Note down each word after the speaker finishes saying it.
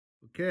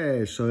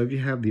Okay, so if you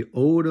have the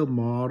older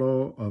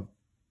model of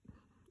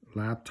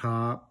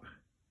laptop,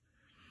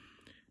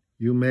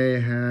 you may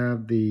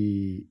have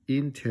the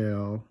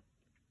Intel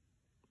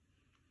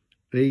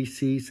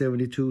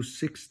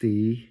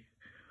AC7260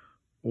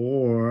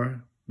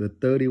 or the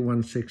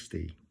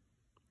 3160.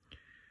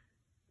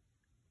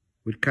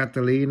 With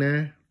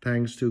Catalina,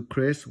 thanks to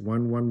Chris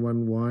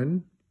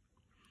 1111,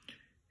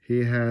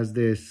 he has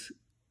this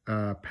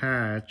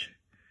patch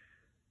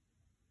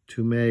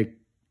to make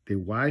the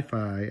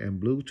Wi-Fi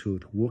and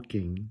Bluetooth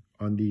working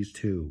on these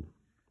two.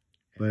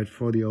 But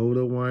for the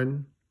older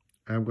one,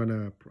 I'm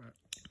gonna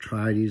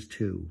try these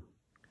two.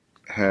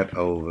 Head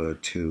over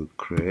to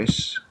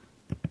Chris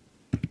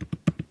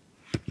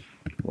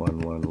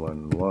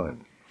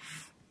 1111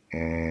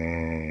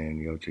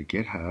 and go to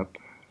GitHub.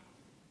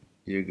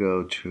 You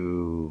go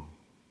to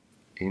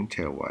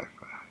Intel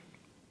Wi-Fi.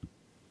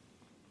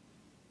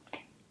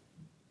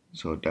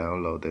 So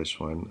download this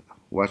one.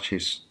 Watch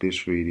this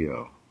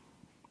video.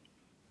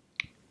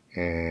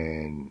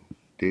 And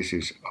this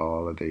is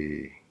all of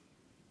the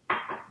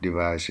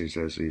devices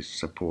that is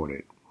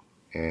supported.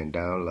 And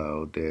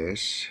download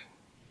this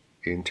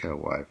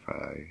Intel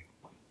Wi-Fi.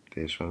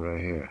 This one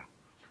right here.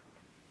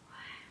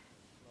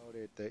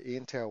 Loaded the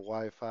Intel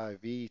Wi-Fi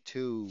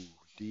v2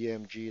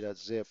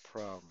 dmg.zip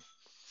from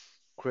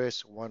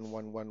Chris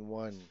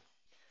 1111.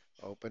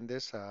 Open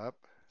this up.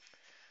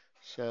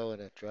 So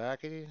when I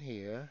drag it in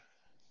here,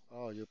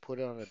 oh, you put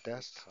it on a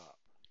desktop.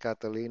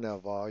 Catalina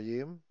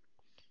volume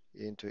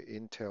into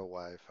Intel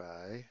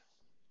Wi-Fi.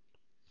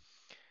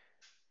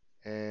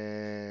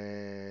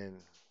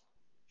 And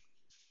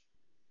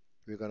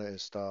we're going to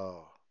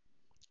install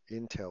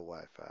Intel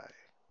Wi-Fi.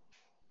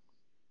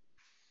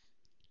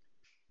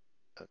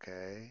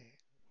 Okay.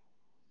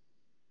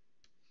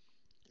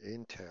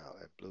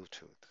 Intel and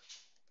Bluetooth.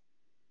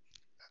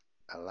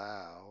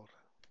 Allowed.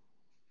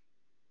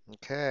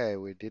 Okay,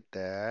 we did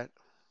that.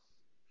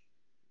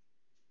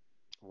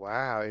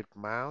 Wow, it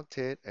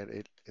mounted and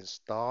it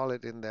installed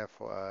it in there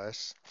for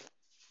us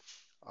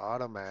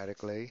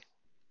automatically,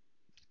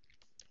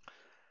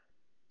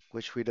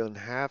 which we don't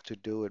have to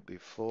do it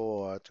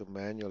before to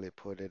manually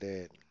put it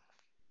in.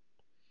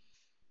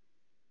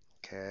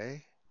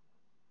 Okay.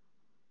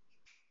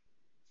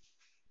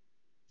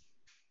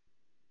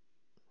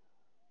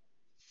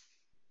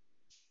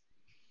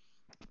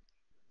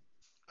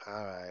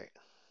 All right.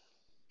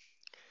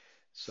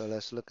 So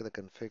let's look at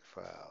the config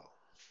file.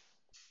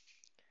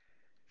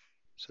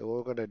 So what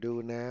we're going to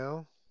do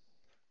now,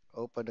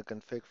 open the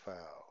config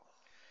file.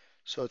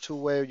 So two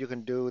ways you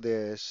can do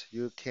this.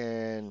 You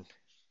can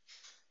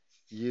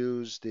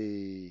use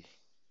the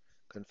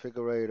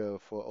configurator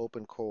for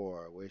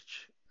OpenCore,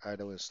 which I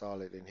don't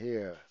install it in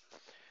here.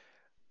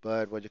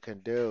 But what you can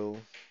do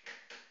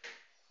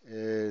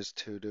is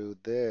to do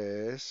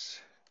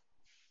this.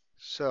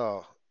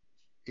 So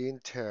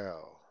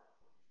Intel,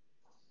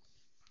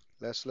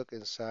 let's look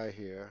inside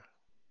here.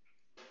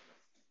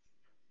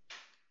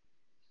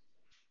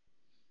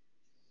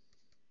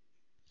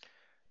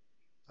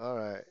 All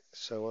right,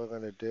 so what we're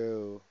going to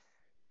do,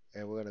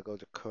 and we're going to go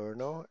to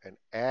kernel and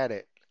add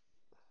it.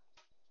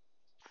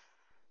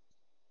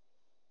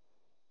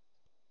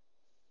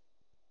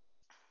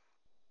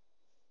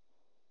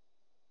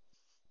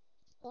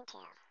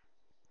 Intel.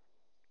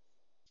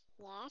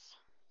 Yes.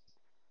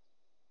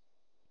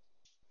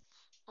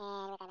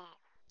 And we're gonna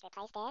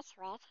replace this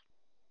with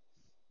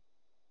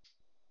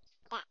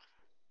that.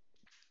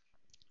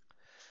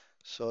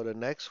 So the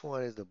next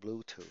one is the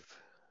Bluetooth.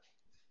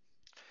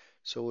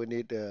 So we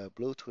need the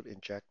Bluetooth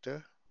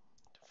injector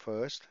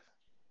first.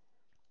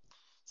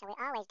 So we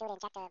always do the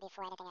injector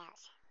before anything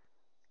else.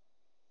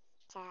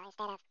 So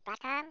instead of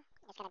Broadcom,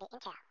 it's gonna be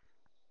Intel.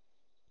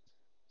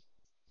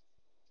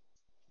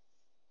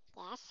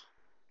 Yes.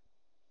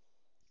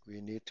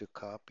 We need to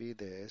copy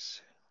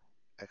this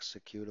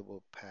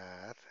executable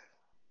path.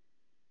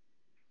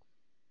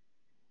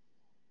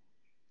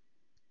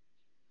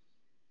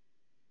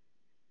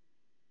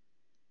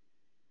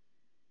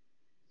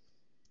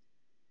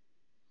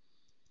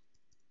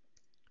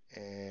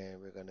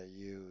 And we're going to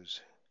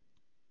use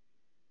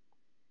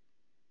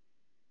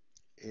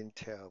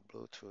Intel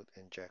Bluetooth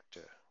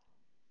injector.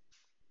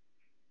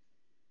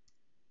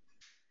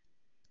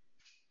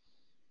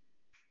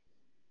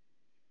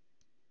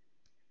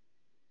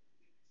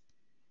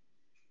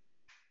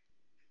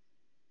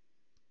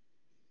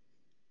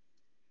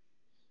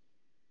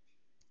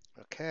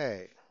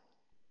 Okay.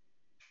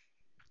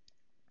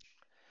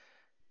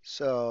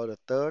 So the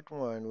third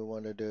one we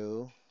want to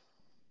do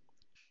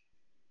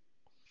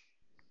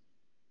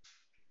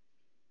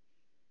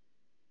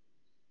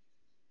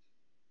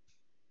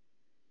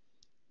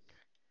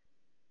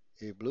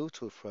is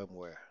Bluetooth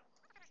firmware.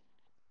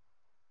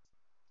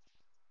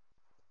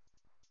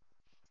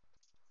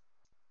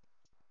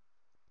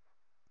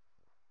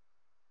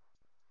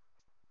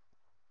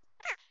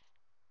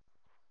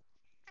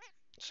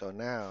 So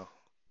now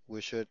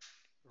we should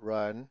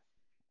run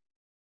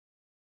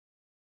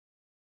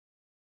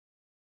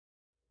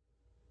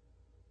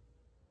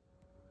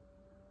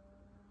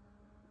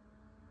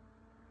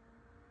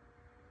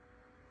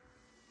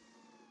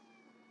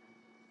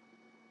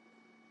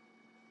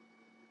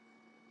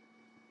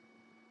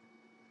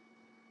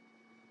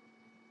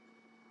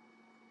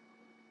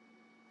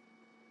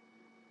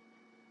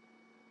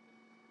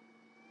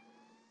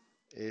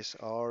It's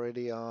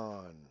already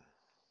on.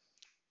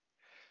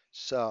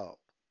 So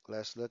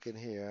let's look in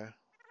here.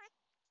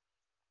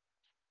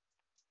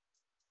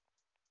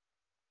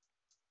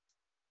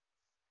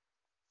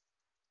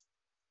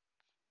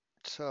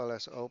 So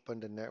let's open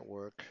the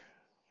network.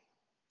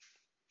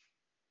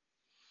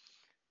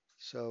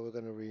 So we're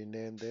going to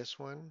rename this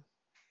one,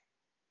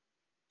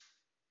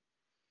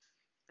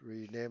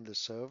 rename the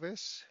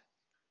service.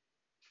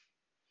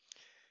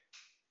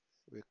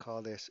 We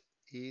call this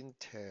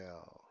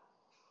Intel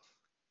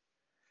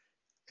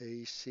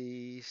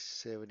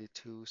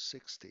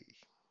AC7260.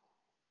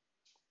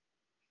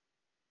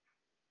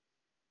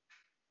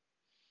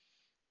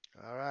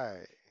 All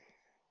right.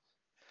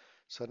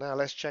 So now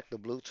let's check the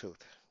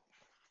Bluetooth.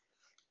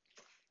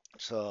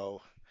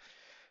 So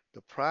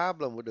the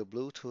problem with the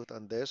Bluetooth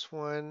on this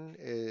one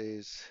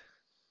is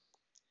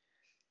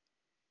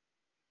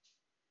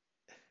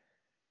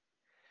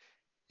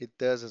it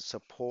doesn't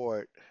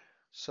support,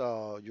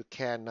 so you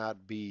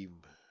cannot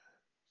beam,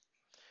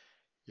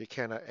 you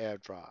cannot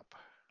airdrop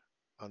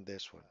on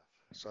this one.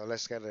 So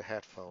let's get a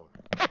headphone.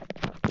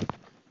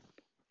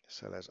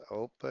 So let's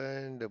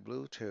open the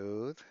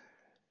Bluetooth.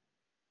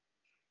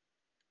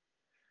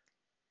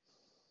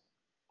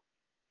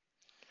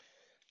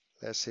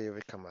 Let's see if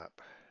it come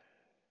up.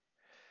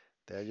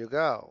 There you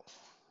go.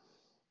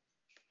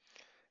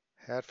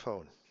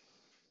 Headphone.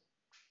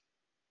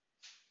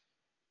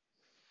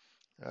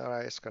 All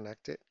right, it's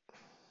connected.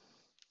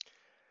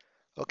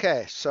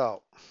 Okay,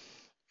 so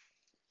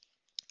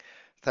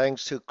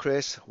thanks to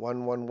Chris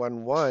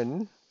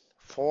 1111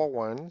 four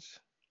ones,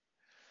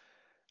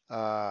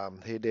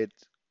 he did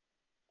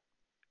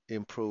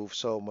improve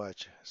so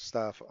much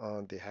stuff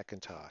on the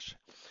Hackintosh.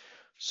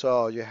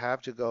 So you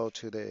have to go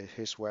to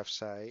his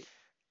website.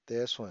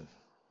 This one.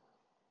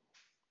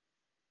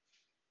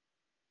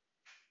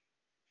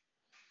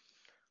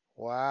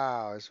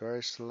 Wow, it's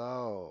very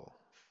slow.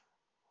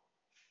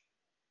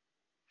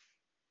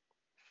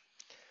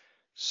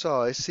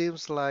 So it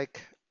seems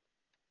like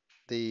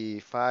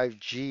the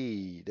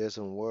 5G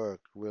doesn't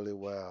work really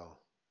well.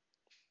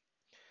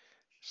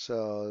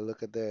 So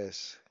look at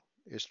this.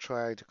 It's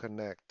trying to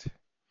connect.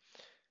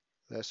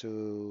 Let's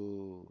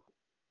do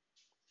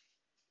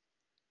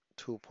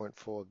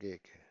 2.4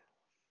 gig.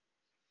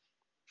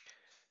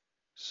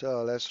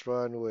 So let's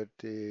run with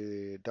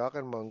the Dog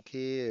and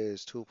Monkey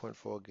is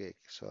 2.4 gig.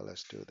 So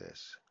let's do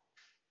this.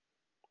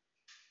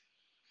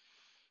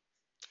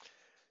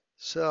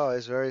 So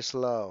it's very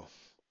slow.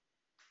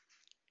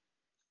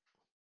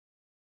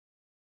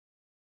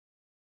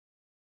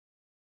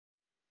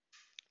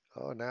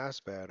 Oh, now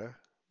it's better.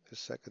 The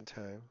second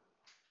time.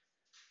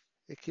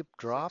 It keep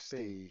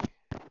dropping.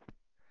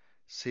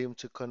 Seem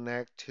to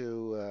connect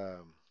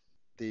to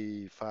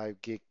the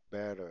 5 gig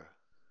better,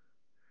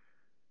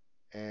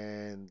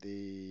 and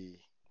the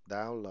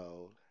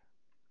download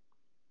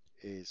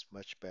is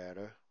much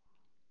better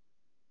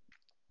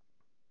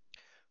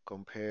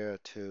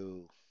compared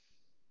to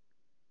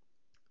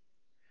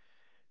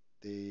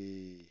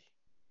the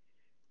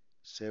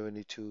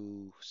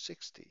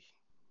 7260,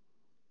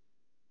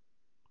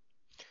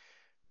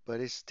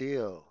 but it's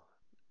still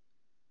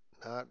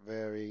not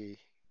very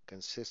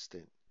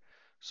consistent.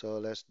 So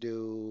let's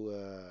do,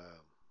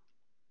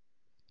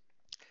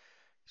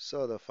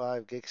 so the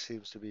 5 gig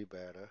seems to be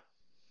better.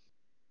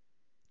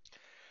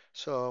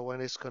 So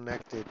when it's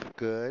connected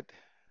good,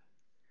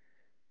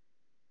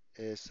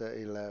 it's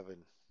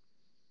 11.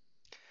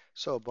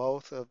 So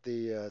both of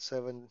the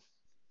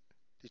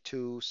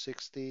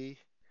 7260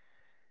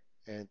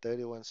 and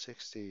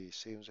 3160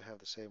 seems to have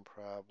the same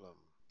problem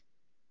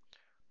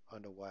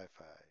on the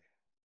Wi-Fi.